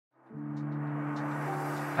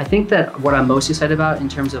I think that what I'm most excited about in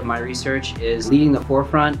terms of my research is leading the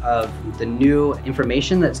forefront of the new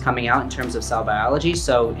information that's coming out in terms of cell biology.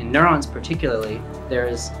 So in neurons particularly,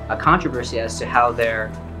 there's a controversy as to how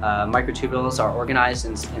their microtubules are organized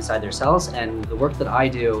inside their cells, and the work that I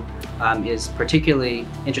do is particularly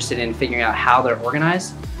interested in figuring out how they're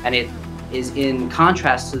organized, and it is in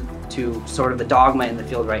contrast to sort of the dogma in the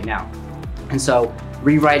field right now. And so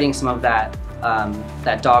rewriting some of that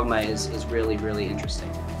dogma is really, really interesting.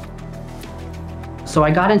 So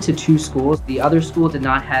I got into two schools. The other school did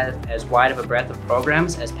not have as wide of a breadth of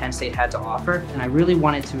programs as Penn State had to offer, and I really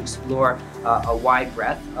wanted to explore a wide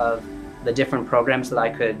breadth of the different programs that I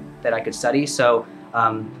could study. So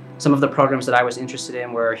some of the programs that I was interested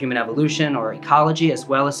in were human evolution or ecology, as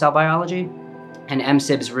well as cell biology, and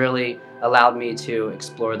MCIBS really allowed me to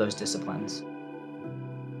explore those disciplines.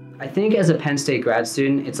 I think as a Penn State grad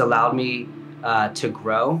student, it's allowed me to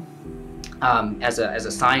grow as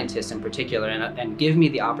a scientist in particular, and give me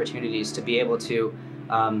the opportunities to be able to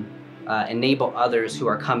enable others who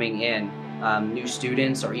are coming in, new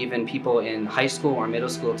students or even people in high school or middle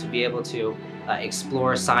school, to be able to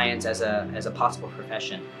explore science as a possible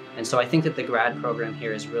profession. And so I think that the grad program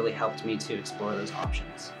here has really helped me to explore those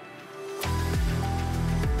options.